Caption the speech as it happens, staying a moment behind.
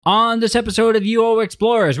On this episode of UO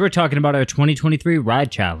Explorers, we're talking about our 2023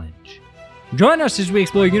 Ride Challenge. Join us as we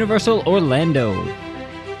explore Universal Orlando.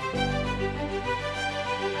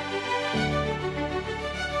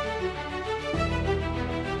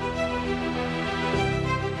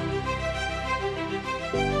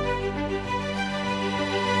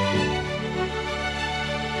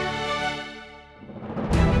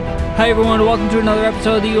 Hi everyone, welcome to another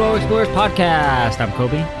episode of the UO Explorers podcast. I'm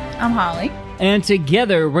Kobe. I'm Holly. And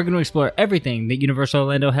together, we're going to explore everything that Universal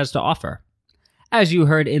Orlando has to offer. As you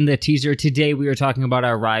heard in the teaser, today we are talking about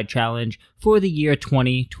our ride challenge for the year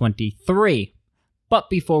 2023.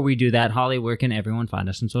 But before we do that, Holly, where can everyone find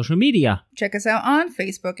us on social media? Check us out on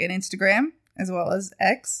Facebook and Instagram, as well as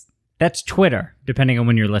X. That's Twitter, depending on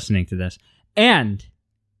when you're listening to this. And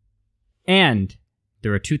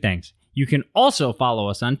there are two things. You can also follow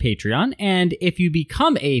us on Patreon, and if you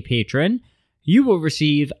become a patron, you will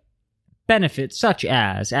receive benefits such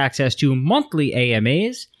as access to monthly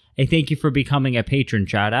AMAs, a thank you for becoming a patron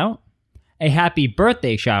shout out, a happy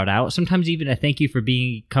birthday shout out, sometimes even a thank you for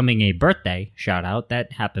becoming a birthday shout out.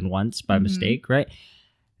 That happened once by mistake, right?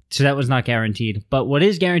 So that was not guaranteed. But what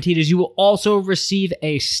is guaranteed is you will also receive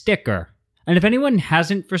a sticker. And if anyone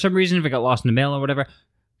hasn't, for some reason, if it got lost in the mail or whatever,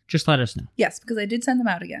 just let us know. Yes, because I did send them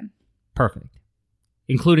out again. Perfect.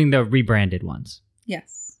 Including the rebranded ones.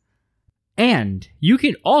 Yes. And you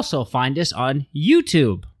can also find us on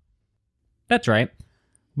YouTube. That's right.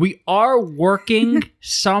 We are working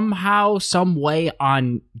somehow, some way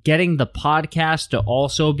on getting the podcast to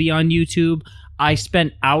also be on YouTube. I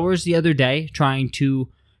spent hours the other day trying to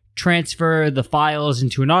transfer the files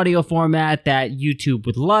into an audio format that YouTube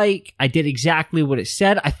would like. I did exactly what it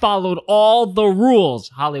said. I followed all the rules.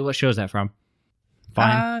 Holly, what show is that from?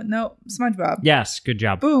 Fine. No, SpongeBob. Yes, good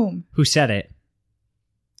job. Boom. Who said it?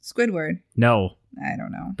 Squidward. No. I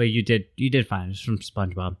don't know. But you did fine. It's from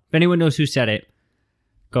SpongeBob. If anyone knows who said it,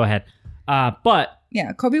 go ahead. But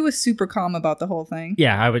yeah, Kobe was super calm about the whole thing.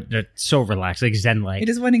 yeah, I would so relaxed, like Zen-like. It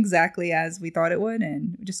just went exactly as we thought it would,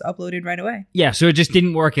 and we just uploaded right away. Yeah, so it just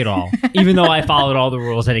didn't work at all. Even though I followed all the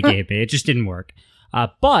rules that it gave me, it just didn't work.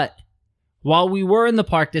 But while we were in the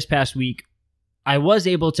park this past week, I was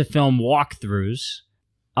able to film walkthroughs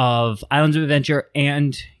of Islands of Adventure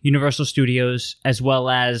and Universal Studios, as well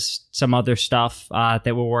as some other stuff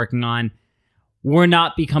that we're working on. We're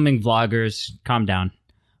not becoming vloggers. Calm down.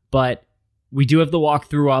 But we do have the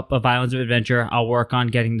walkthrough up of Islands of Adventure. I'll work on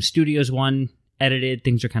getting the Studios one edited.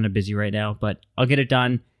 Things are kind of busy right now, but I'll get it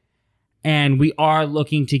done. And we are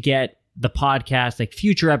looking to get the podcast, like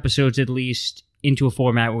future episodes at least, into a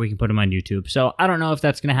format where we can put them on YouTube. So I don't know if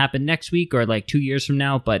that's going to happen next week or like 2 years from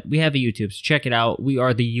now, but we have a YouTube, so check it out. We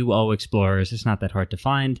are the UO Explorers. It's not that hard to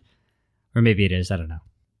find. Or maybe it is. I don't know.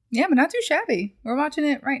 Yeah, but not too shabby. We're watching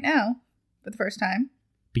it right now for the first time.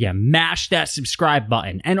 But yeah, mash that subscribe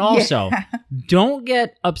button. And also, don't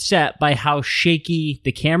get upset by how shaky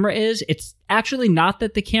the camera is. It's actually not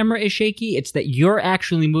that the camera is shaky. It's that you're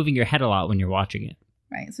actually moving your head a lot when you're watching it.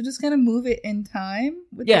 Right, so just kind of move it in time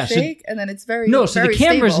with the shake, and then it's very no. So very the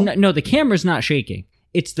camera's stable. the camera's not shaking.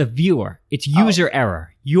 It's the viewer. It's user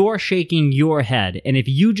error. You're shaking your head, and if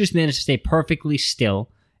you just manage to stay perfectly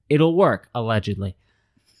still, it'll work. Allegedly.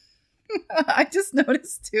 I just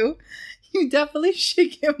noticed too. You definitely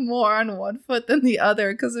shake it more on one foot than the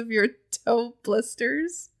other because of your toe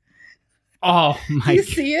blisters. Oh my! You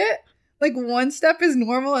see it? Like one step is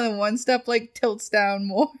normal, and then one step like tilts down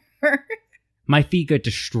more. My feet got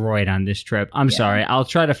destroyed on this trip. I'm sorry. I'll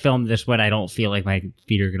try to film this when I don't feel like my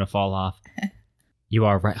feet are going to fall off. You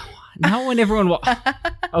are right. Now when everyone...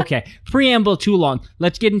 Okay. Preamble too long.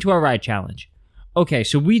 Let's get into our ride challenge. Okay,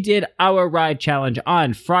 so we did our ride challenge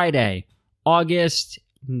on Friday, August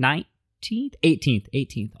 19th?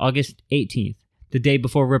 18th. August 18th. The day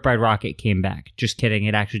before Rip Ride Rocket came back. Just kidding.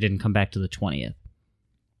 It actually didn't come back to the 20th.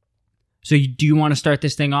 So do you want to start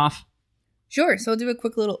this thing off? Sure. So I'll do a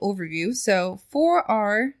quick little overview. So for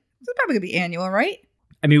it's probably going to be annual, right?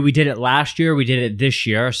 I mean, we did it last year. We did it this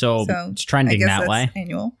year. So it's trending that way.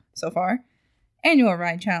 Annual so far. Annual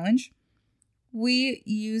ride challenge. We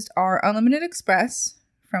used our Unlimited Express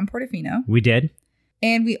from Portofino. We did.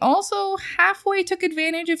 And we also halfway took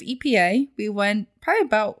advantage of EPA. We went probably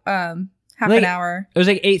about half an hour. It was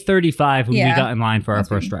like 8:35 when we got in line for our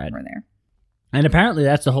first ride. We're there. And apparently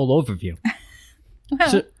that's the whole overview.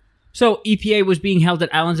 Well, So EPA was being held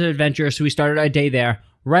at Islands of Adventure, so we started our day there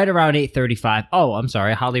right around 8:35. Oh, I'm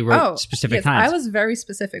sorry. Holly wrote specific times. I was very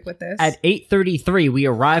specific with this. At 8:33, we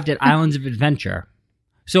arrived at Islands of Adventure.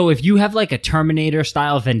 So if you have like a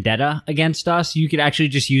Terminator-style vendetta against us, you could actually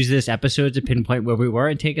just use this episode to pinpoint where we were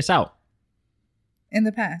and take us out. In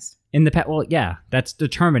the past. Well, yeah, that's the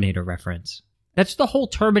Terminator reference. That's the whole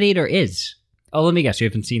Terminator is. Oh, let me guess, you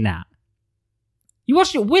haven't seen that. You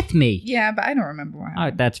watched it with me. Yeah, but I don't remember what happened. All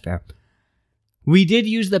right, that's fair. We did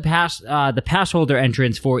use the pass holder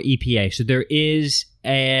entrance for EPA, so there is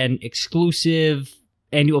an exclusive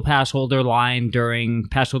annual pass holder line during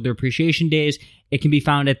pass holder appreciation days. It can be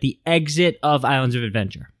found at the exit of Islands of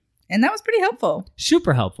Adventure. And that was pretty helpful.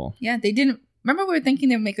 Super helpful. Yeah, they didn't. Remember, we were thinking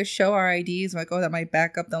they'd make us show our IDs. Like, oh, that might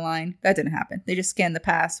back up the line. That didn't happen. They just scanned the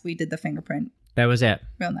pass. We did the fingerprint. That was it.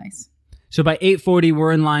 Real nice. So by 8:40,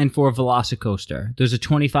 we're in line for Velocicoaster. There's a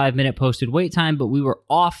 25-minute posted wait time, but we were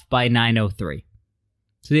off by 9:03.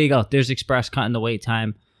 So there you go. There's Express cutting the wait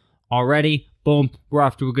time already. Boom. We're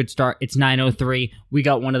off to a good start. It's 9:03. We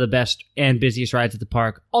got one of the best and busiest rides at the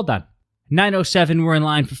park. All done. 9:07, we're in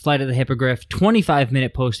line for Flight of the Hippogriff.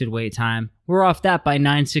 25-minute posted wait time. We're off that by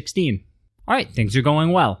 9:16. All right. Things are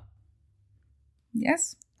going well.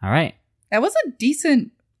 Yes. All right. That was a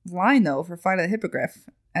decent line, though, for Flight of the Hippogriff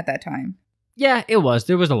at that time. Yeah, it was.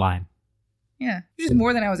 There was a line. Yeah. Which is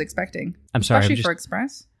more than I was expecting. I'm sorry. Especially for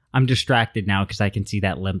Express. I'm distracted now because I can see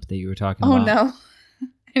that limp that you were talking about. Oh, no.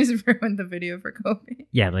 I just ruined the video for Kobe.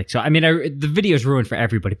 Yeah, like, so, I mean, the video's ruined for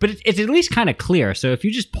everybody, but it's at least kind of clear. So if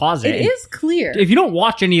you just pause it. It is clear. If you don't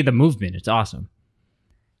watch any of the movement, it's awesome.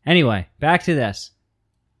 Anyway, back to this.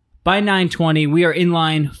 By 9:20, we are in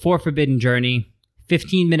line for Forbidden Journey.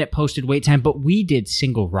 15-minute posted wait time, but we did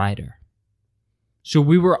single rider. So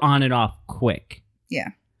we were on and off quick. Yeah.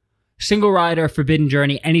 Single rider, Forbidden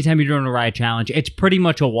Journey, anytime you're doing a ride challenge, it's pretty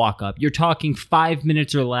much a walk-up. You're talking 5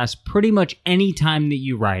 minutes or less pretty much any time that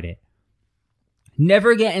you ride it.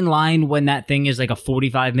 Never get in line when that thing is like a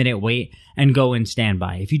 45-minute wait and go in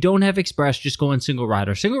standby. If you don't have Express, just go in single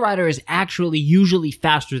rider. Single rider is actually usually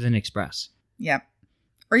faster than Express. Yep.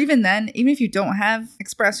 Or even then, even if you don't have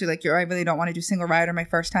Express, you're like, I really don't want to do single rider my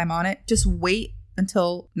first time on it. Just wait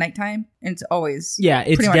until nighttime, and it's always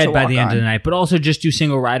it's dead by the end of the night. But also just do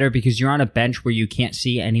single rider because you're on a bench where you can't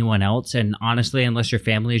see anyone else, and honestly, unless your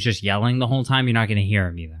family is just yelling the whole time, you're not going to hear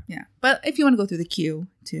them either. Yeah, but if you want to go through the queue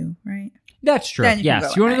too, right? That's true.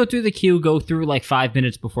 Yes, you want to go through the queue, go through like 5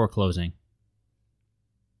 minutes before closing.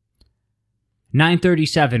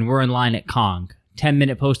 9:37, we're in line at Kong.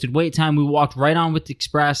 10-minute posted wait time. We walked right on with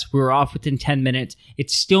Express. We were off within 10 minutes.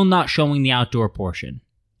 It's still not showing the outdoor portion.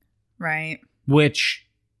 Right. Which,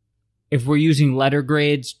 if we're using letter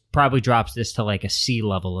grades, probably drops this to like a C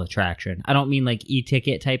level attraction. I don't mean like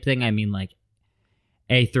e-ticket type thing. I mean like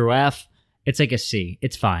A through F. It's like a C.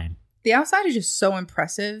 It's fine. The outside is just so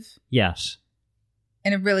impressive. Yes.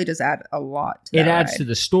 And it really does add a lot to it adds to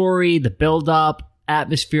the story, the build-up,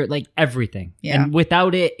 atmosphere, like everything. Yeah. And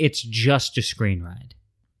without it, it's just a screen ride.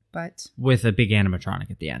 But with a big animatronic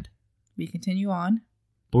at the end. We continue on.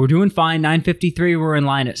 But we're doing fine. 9:53, we're in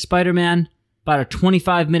line at Spider-Man. About a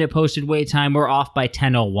 25-minute posted wait time. We're off by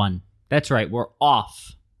 10:01. That's right, we're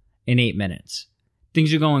off in 8 minutes.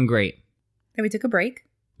 Things are going great. Then we took a break.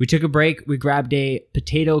 We grabbed a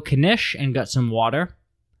potato knish and got some water,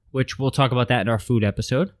 which we'll talk about that in our food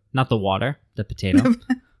episode. Not the water, the potato.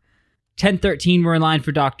 10:13, we're in line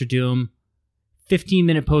for Doctor Doom.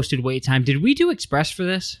 15-minute posted wait time. Did we do Express for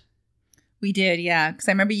this? We did, yeah. Because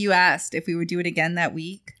I remember you asked if we would do it again that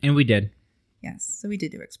week. And we did. Yes, so we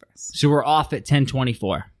did do Express. So we're off at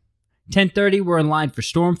 10:24. 10:30, we're in line for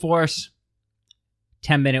Storm Force.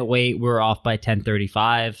 10-minute wait, we're off by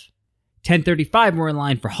 10:35. 10:35, we're in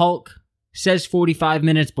line for Hulk. Says 45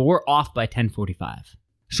 minutes, but we're off by 10:45.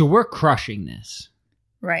 So we're crushing this.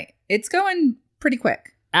 Right. It's going pretty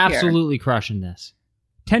quick. Absolutely crushing this.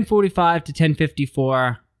 10:45 to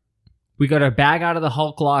 10:54. We got our bag out of the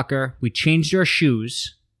Hulk locker. We changed our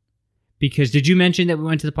shoes. Because did you mention that we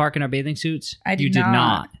went to the park in our bathing suits? I did You did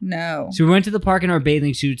not. No. So we went to the park in our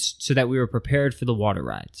bathing suits so that we were prepared for the water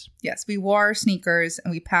rides. Yes, we wore our sneakers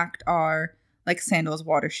and we packed our sandals,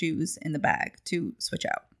 water shoes in the bag to switch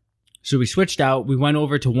out. So we switched out. We went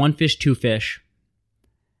over to One Fish, Two Fish.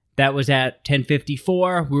 That was at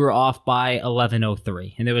 10:54. We were off by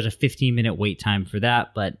 11:03. And there was a 15-minute wait time for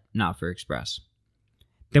that, but not for Express.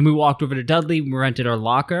 Then we walked over to Dudley. We rented our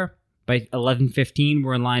locker. By 11:15,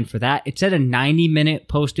 we're in line for that. It said a 90-minute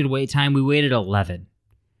posted wait time. We waited 11.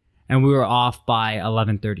 And we were off by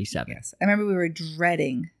 11:37. Yes. I remember we were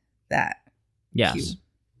dreading that yes. queue.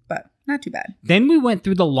 But not too bad. Then we went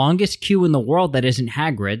through the longest queue in the world that isn't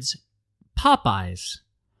Hagrid's. Popeyes.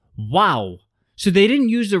 Wow. So they didn't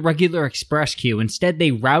use the regular Express queue. Instead,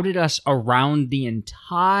 they routed us around the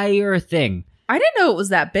entire thing. I didn't know it was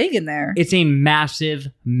that big in there. It's a massive,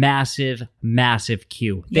 massive, massive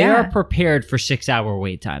queue. They are prepared for 6-hour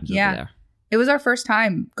wait times over there. It was our first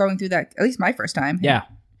time going through that, at least my first time. Yeah.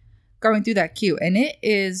 Going through that queue. And it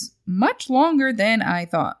is much longer than I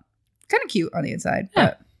thought. Kind of cute on the inside,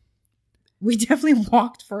 but we definitely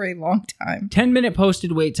walked for a long time. 10-minute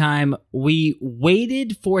posted wait time. We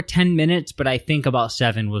waited for 10 minutes, but I think about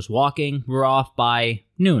 7 was walking. We're off by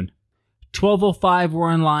noon. 12:05,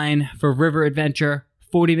 we're in line for River Adventure.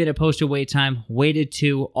 40-minute posted wait time. Waited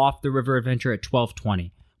 2 off the River Adventure at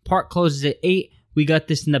 12:20. Park closes at 8. We got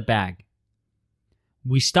this in the bag.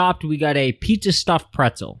 We stopped. We got a pizza stuffed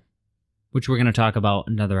pretzel, which we're going to talk about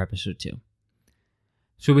in another episode too.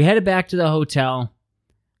 So we headed back to the hotel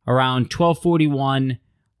around 12:41.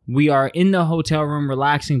 We are in the hotel room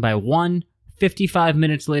relaxing by 1. 55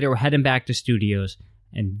 minutes later, we're heading back to studios.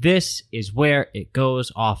 And this is where it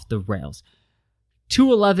goes off the rails.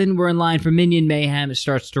 2:11, we're in line for Minion Mayhem. It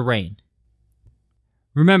starts to rain.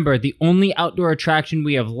 Remember, the only outdoor attraction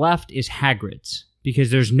we have left is Hagrid's,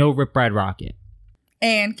 because there's no Rip Ride Rocket.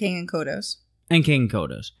 And King and Kodos. And King and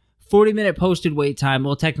Kodos. 40-minute posted wait time.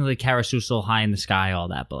 Well, technically, Carousel high in the sky, all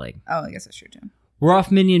that, but like... Oh, I guess that's true, too. We're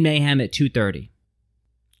off Minion Mayhem at 2:30.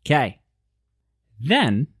 Okay.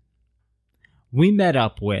 Then, we met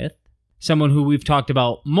up with someone who we've talked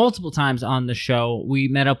about multiple times on the show. We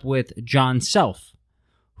met up with John Self,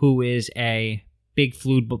 who is a big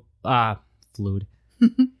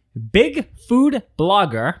big food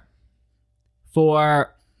blogger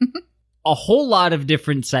for a whole lot of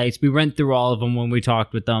different sites. We went through all of them when we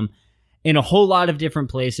talked with them in a whole lot of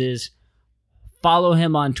different places. Follow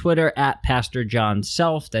him on Twitter at Pastor John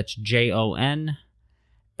Self. That's Jon.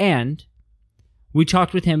 And we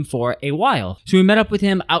talked with him for a while. So we met up with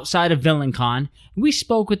him outside of VillainCon. We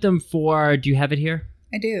spoke with them for, do you have it here?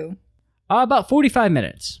 I do. About 45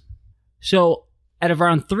 minutes. So at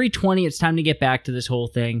around 3:20, it's time to get back to this whole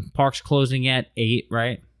thing. Park's closing at 8,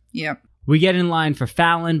 right? Yep. We get in line for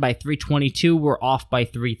Fallon by 3:22. We're off by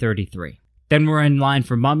 3:33. Then we're in line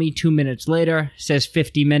for Mummy 2 minutes later. Says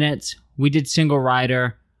 50 minutes. We did Single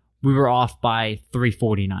Rider. We were off by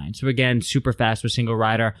 3:49. So again, super fast with Single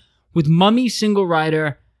Rider. With Mummy Single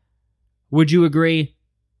Rider, would you agree?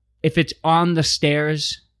 If it's on the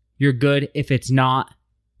stairs, you're good. If it's not,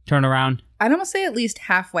 turn around. I'd almost say at least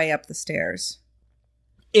halfway up the stairs.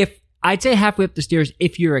 I'd say halfway up the stairs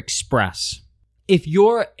if you're express. If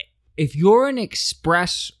you have an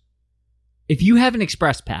express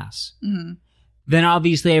pass, then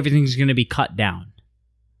obviously everything's going to be cut down.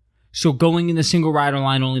 So going in the Single Rider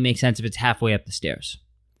line only makes sense if it's halfway up the stairs.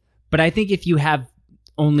 But I think if you have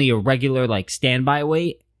only a regular like standby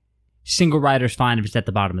wait, Single Rider's fine if it's at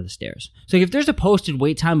the bottom of the stairs. So if there's a posted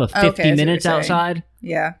wait time of 50 minutes outside,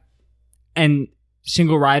 yeah, and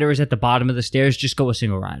Single Rider is at the bottom of the stairs, just go with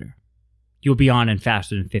Single Rider. You'll be on in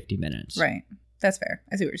faster than 50 minutes. Right. That's fair.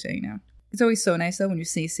 I see what you're saying now. It's always so nice though when you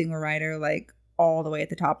see Single Rider like all the way at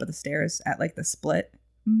the top of the stairs at like the split.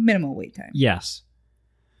 Minimal wait time. Yes.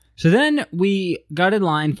 So then we got in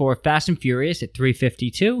line for Fast and Furious at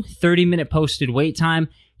 3:52. 30-minute posted wait time.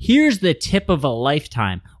 Here's the tip of a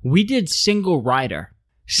lifetime. We did Single Rider.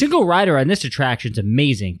 Single Rider on this attraction is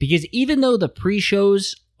amazing because even though the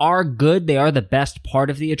pre-shows are good, they are the best part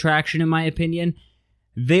of the attraction in my opinion,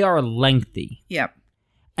 they are lengthy. Yep.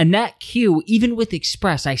 And that queue, even with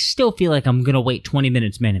Express, I still feel like I'm going to wait 20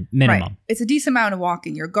 minutes minimum. Right. It's a decent amount of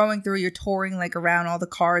walking. You're going through, you're touring like around all the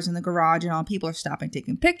cars in the garage and all. People are stopping,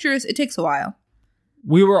 taking pictures. It takes a while.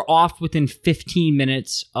 We were off within 15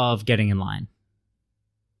 minutes of getting in line.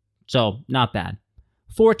 So, not bad.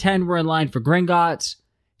 4:10, we're in line for Gringotts.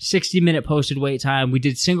 60-minute posted wait time. We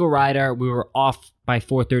did Single Rider. We were off by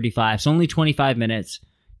 4:35. So, only 25 minutes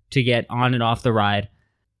to get on and off the ride.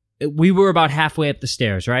 We were about halfway up the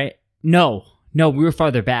stairs, right? No, we were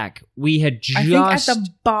farther back. We had just I think at the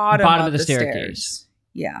bottom of the staircase. Stairs.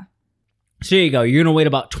 Yeah. So there you go. You're going to wait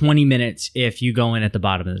about 20 minutes if you go in at the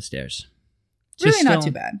bottom of the stairs. Really not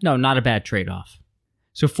too bad. No, not a bad trade-off.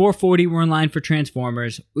 So 4:40, we're in line for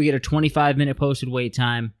Transformers. We get a 25-minute posted wait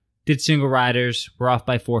time. Did Single Riders. We're off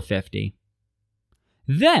by 4:50.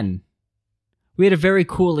 Then, we had a very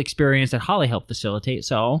cool experience that Holly helped facilitate,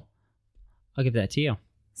 so I'll give that to you.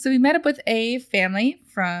 So we met up with a family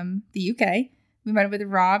from the UK. We met up with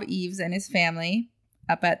Rob Eves and his family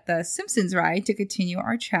up at the Simpsons ride to continue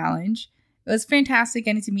our challenge. It was fantastic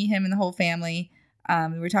getting to meet him and the whole family.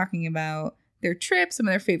 We were talking about their trip, some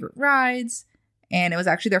of their favorite rides, and it was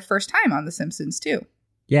actually their first time on the Simpsons too.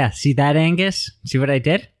 Yeah, see that, Angus? See what I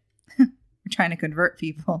did? We're trying to convert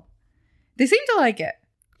people. They seem to like it.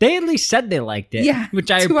 They at least said they liked it, yeah, which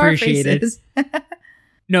I appreciated.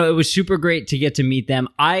 No, it was super great to get to meet them.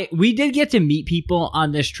 We did get to meet people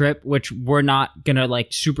on this trip, which we're not gonna like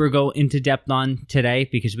super go into depth on today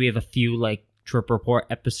because we have a few like trip report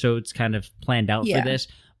episodes kind of planned out for this.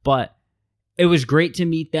 But it was great to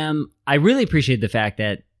meet them. I really appreciate the fact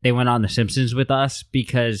that they went on The Simpsons with us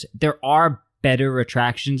because there are better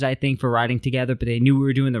attractions, I think, for riding together, but they knew we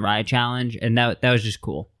were doing the ride challenge, and that was just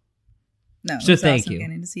cool. No, so thank awesome you.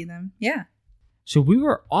 Getting to see them. Yeah. So we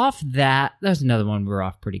were off that. That was another one we were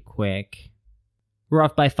off pretty quick. We were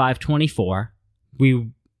off by 5:24. We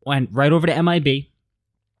went right over to MIB.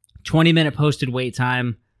 20-minute posted wait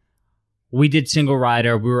time. We did single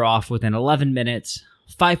rider. We were off within 11 minutes.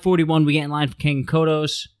 5:41, we get in line for King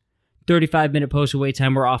Kodos. 35-minute posted wait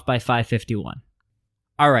time. We're off by 5:51.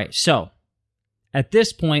 All right, so at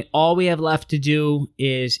this point, all we have left to do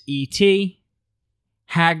is E.T.,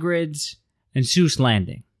 Hagrid's, and Seuss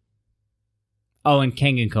Landing. Oh, and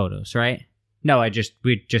King and Kodos, right? No,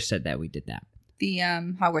 we just said that we did that. The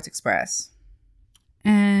Hogwarts Express.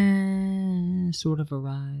 Sort of a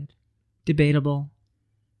ride. Debatable.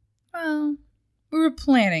 Well, we were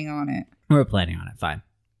planning on it. We were planning on it, fine.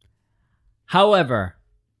 However,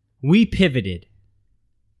 we pivoted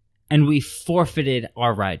and we forfeited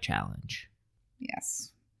our ride challenge.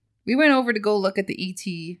 Yes. We went over to go look at the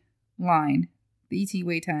ET line, the ET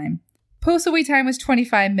wait time. Postal wait time was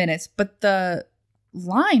 25 minutes, but the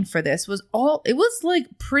line for this was like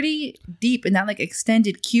pretty deep in that like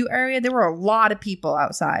extended queue area. There were a lot of people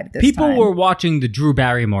outside this People time. were watching the Drew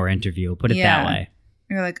Barrymore interview, put it that way.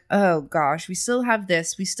 You're like, oh gosh, we still have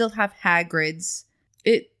this. We still have Hagrid's.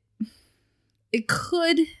 It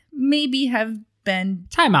could maybe have been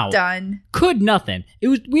Timeout. done. Could nothing.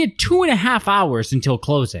 We had 2.5 hours until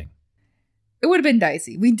closing. It would have been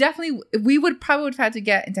dicey. We would probably have had to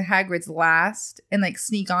get into Hagrid's last and like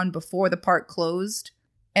sneak on before the park closed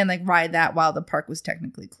and like ride that while the park was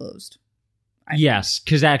technically closed. Yes,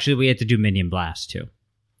 because actually we had to do Minion Blast too.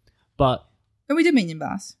 But And we did Minion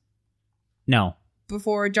Blast no,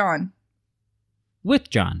 before John. with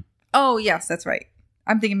John. Oh, yes, that's right.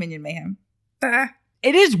 I'm thinking Minion Mayhem.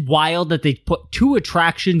 It is wild that they put two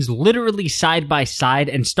attractions literally side by side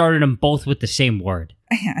and started them both with the same word.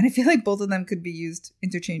 Yeah, and I feel like both of them could be used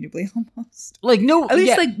interchangeably almost. Like, no. At least,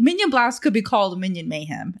 yeah, like, Minion Blast could be called Minion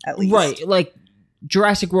Mayhem, at least. right. Like,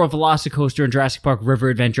 Jurassic World Velocicoaster and Jurassic Park River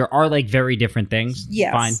Adventure are, like, very different things.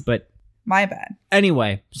 Yes. Fine, but My bad.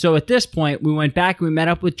 anyway, so at this point, we went back and we met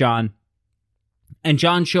up with John. And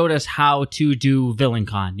John showed us how to do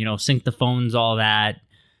VillainCon. You know, sync the phones, all that.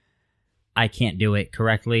 I can't do it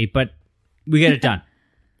correctly, but we get it done.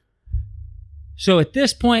 So at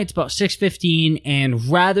this point, it's about 6:15, and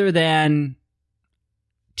rather than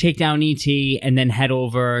take down E.T. and then head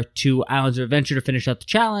over to Islands of Adventure to finish out the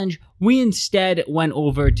challenge, we instead went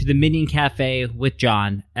over to the Minion Cafe with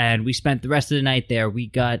John, and we spent the rest of the night there. We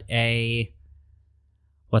got the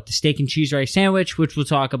steak and cheese rice sandwich, which we'll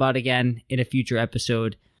talk about again in a future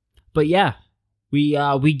episode. But yeah,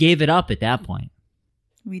 we gave it up at that point.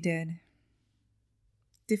 We did.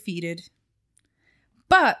 Defeated.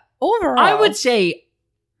 But overall, I would say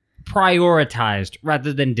prioritized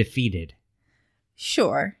rather than defeated.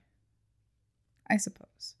 Sure. I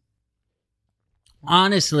suppose.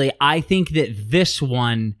 Honestly, I think that this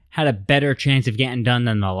one had a better chance of getting done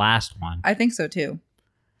than the last one. I think so too.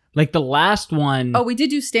 Like the last one. Oh, we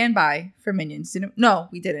did do standby for Minions, didn't we? No,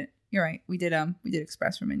 we didn't. You're right. We did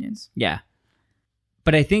Express for Minions. Yeah.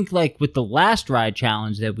 But I think like with the last ride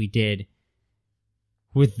challenge that we did,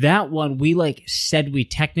 with that one, we like said we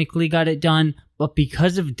technically got it done, but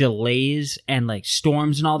because of delays and like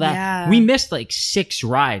storms and all that, we missed like 6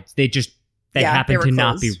 rides. They happened to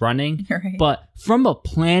not be running. You're right. But from a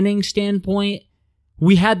planning standpoint,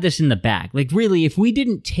 we had this in the bag. Like really, if we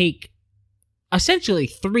didn't take essentially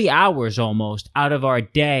 3 hours almost out of our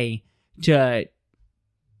day to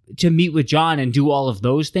meet with John and do all of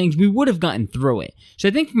those things, we would have gotten through it. So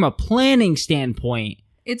I think from a planning standpoint,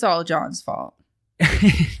 it's all John's fault.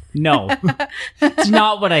 no, it's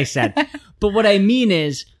not what I said. But what I mean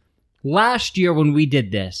is, last year when we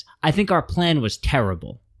did this, I think our plan was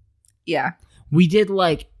terrible. Yeah. We did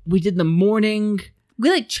the morning.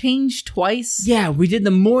 We like changed twice. Yeah, we did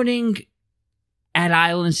the morning at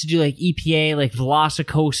Islands to do like EPA, like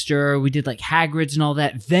Velocicoaster. We did like Hagrid's and all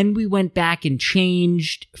that. Then we went back and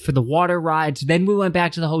changed for the water rides. Then we went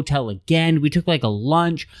back to the hotel again. We took like a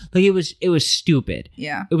lunch. Like it was stupid.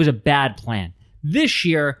 Yeah. It was a bad plan. This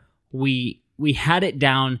year, we had it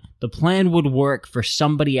down. The plan would work for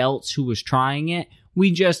somebody else who was trying it. We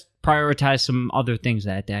just prioritized some other things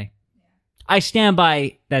that day. I stand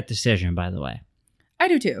by that decision, by the way. I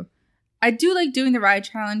do too. I do like doing the ride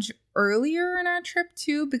challenge earlier in our trip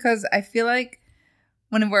too, because I feel like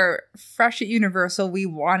when we're fresh at Universal, we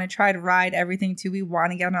want to try to ride everything too. We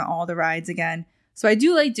want to get on all the rides again. So I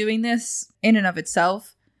do like doing this in and of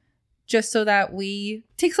itself, just so that we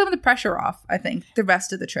take some of the pressure off, I think, the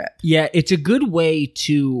rest of the trip. Yeah, it's a good way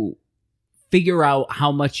to figure out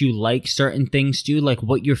how much you like certain things too, like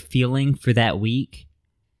what you're feeling for that week.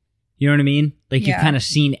 You know what I mean? Like you've kind of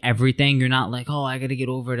seen everything. You're not like, oh, I got to get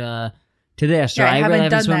over to this. Or I really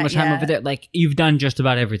haven't spent much time over there. Like you've done just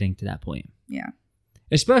about everything to that point. Yeah.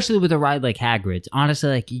 Especially with a ride like Hagrid's. Honestly,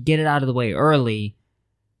 like you get it out of the way early.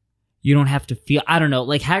 You don't have to feel, I don't know.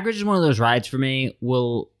 Like Hagrid's is one of those rides for me.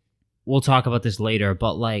 We'll talk about this later,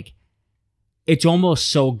 but like it's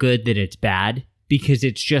almost so good that it's bad because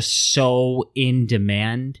it's just so in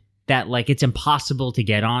demand that like it's impossible to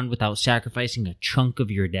get on without sacrificing a chunk of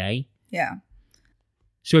your day. Yeah.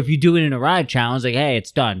 So if you do it in a ride challenge, like, hey,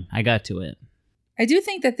 it's done. I got to it. I do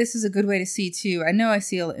think that this is a good way to see too. I know I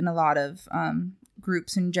see it in a lot of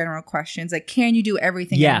groups and general questions. Like, can you do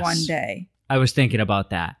everything in one day? I was thinking about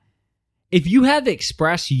that. If you have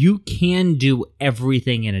Express, you can do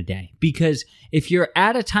everything in a day. Because if you're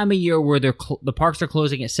at a time of year where the parks are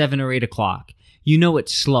closing at 7 or 8 o'clock, you know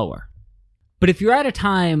it's slower. But if you're at a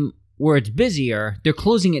time where it's busier, they're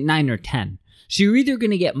closing at 9 or 10. So you're either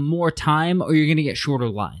going to get more time or you're going to get shorter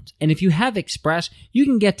lines. And if you have Express, you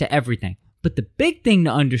can get to everything. But the big thing to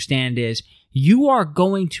understand is you are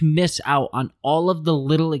going to miss out on all of the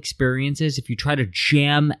little experiences if you try to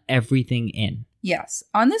jam everything in. Yes.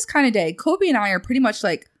 On this kind of day, Kobe and I are pretty much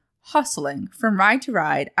like hustling from ride to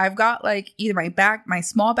ride. I've got like either my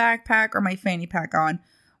small backpack or my fanny pack on.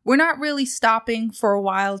 We're not really stopping for a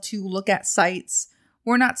while to look at sites.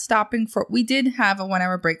 We're not stopping we did have a 1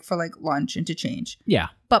 hour break for like lunch and to change. Yeah.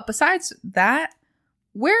 But besides that,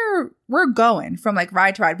 we're going from like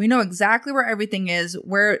ride to ride. We know exactly where everything is.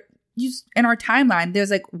 In our timeline, there's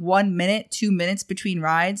like 1 minute, 2 minutes between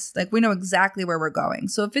rides. Like we know exactly where we're going.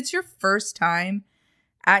 So if it's your first time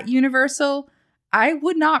at Universal, I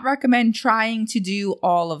would not recommend trying to do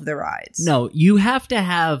all of the rides. No, you have to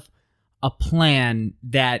have a plan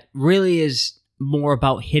that really is more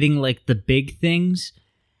about hitting like the big things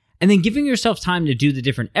and then giving yourself time to do the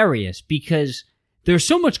different areas because there's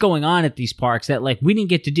so much going on at these parks that like we didn't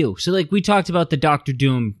get to do. So like we talked about the Doctor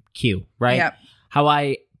Doom queue, right? Yep. How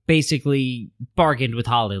I basically bargained with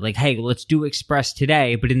Holly, like, hey, let's do Express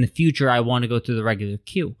today, but in the future I want to go through the regular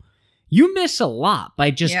queue. You miss a lot by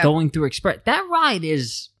just going through Express. That ride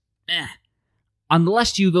is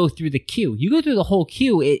unless you go through the queue. You go through the whole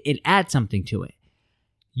queue, it adds something to it.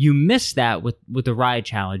 You miss that with the ride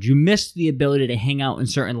challenge. You miss the ability to hang out in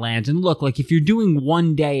certain lands. And look, like if you're doing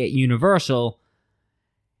one day at Universal,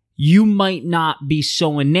 you might not be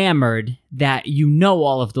so enamored that you know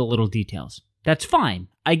all of the little details. That's fine.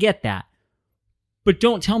 I get that. But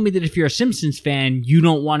don't tell me that if you're a Simpsons fan, you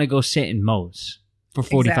don't want to go sit in Moe's for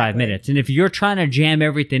 45 minutes. And if you're trying to jam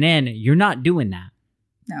everything in, you're not doing that.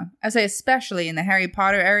 No. I say especially in the Harry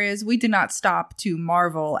Potter areas, we did not stop to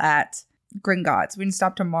marvel at Gringotts. We didn't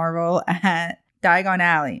stop to marvel at Diagon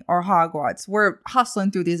Alley or Hogwarts. We're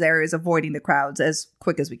hustling through these areas, avoiding the crowds as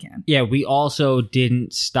quick as we can. Yeah, we also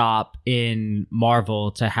didn't stop in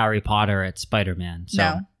Marvel to Harry Potter at Spider-Man. So.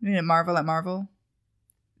 No, we didn't marvel at Marvel.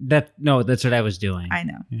 That's what I was doing. I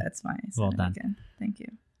know. That's fine. Well done. Again. Thank you.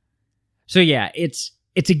 So yeah, it's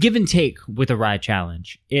a give and take with a ride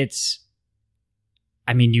challenge.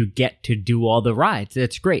 You get to do all the rides.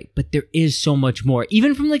 That's great. But there is so much more,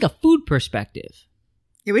 even from like a food perspective.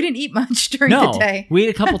 Yeah, we didn't eat much during the day. We ate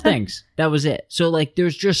a couple things. That was it. So like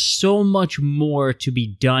there's just so much more to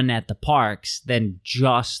be done at the parks than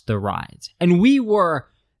just the rides. And we were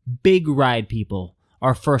big ride people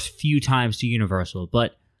our first few times to Universal.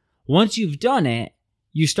 But once you've done it,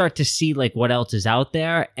 you start to see like what else is out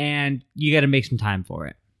there and you got to make some time for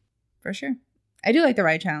it. For sure. I do like the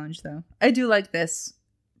ride challenge though. I do like this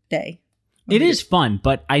day. It is fun,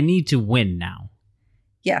 but I need to win now.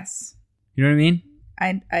 Yes. You know what I mean?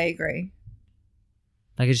 I agree.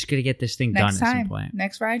 Like, I just got to get this thing done at some point.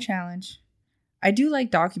 Next ride challenge. I do like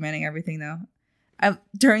documenting everything, though.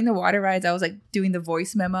 During the water rides, I was, like, doing the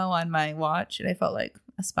voice memo on my watch, and I felt like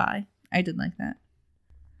a spy. I did like that.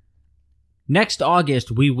 Next August,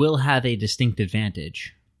 we will have a distinct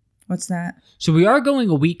advantage. What's that? So we are going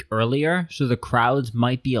a week earlier, so the crowds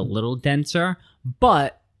might be a little denser,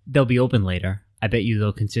 but they'll be open later. I bet you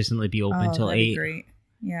they'll consistently be open until 8. Great.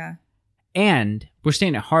 Yeah. And we're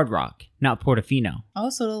staying at Hard Rock, not Portofino.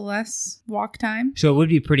 Also, less walk time. So it would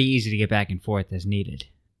be pretty easy to get back and forth as needed.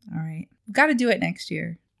 All right. We've got to do it next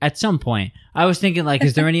year. At some point. I was thinking, like,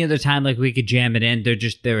 is there any other time, like, we could jam it in?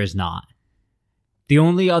 There is not. The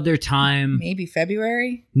only other time... Maybe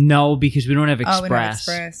February? No, because we don't have Express. Oh, we don't have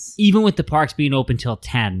Express. Even with the parks being open till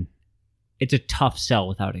 10, it's a tough sell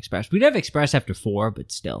without Express. We'd have Express after 4, but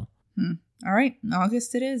still. All right.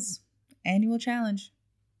 August it is. Annual challenge.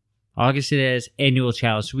 August it is. Annual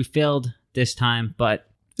challenge. So we failed this time, but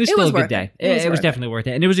it was still a good day. It was definitely worth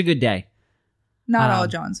it. And it was a good day. Not all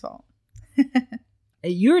John's fault.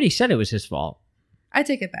 You already said it was his fault. I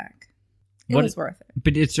take it back. It was worth it.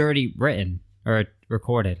 But it's already written or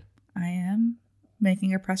recorded. I am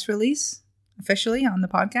making a press release officially on the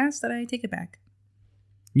podcast that I take it back.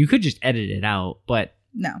 You could just edit it out, but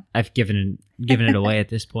no, I've given it away at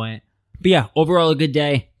this point. But yeah, overall a good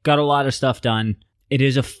day. Got a lot of stuff done. It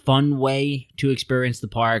is a fun way to experience the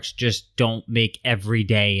parks. Just don't make every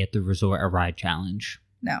day at the resort a ride challenge.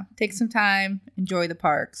 No, take some time, enjoy the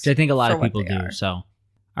parks. Which I think a lot of people do. So,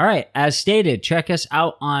 all right. As stated, check us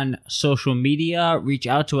out on social media. Reach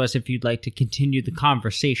out to us if you'd like to continue the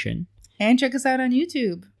conversation. And check us out on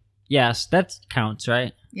YouTube. Yes, that counts,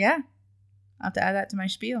 right? Yeah. I'll have to add that to my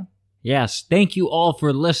spiel. Yes. Thank you all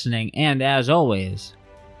for listening. And as always,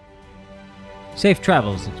 safe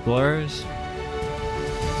travels, explorers.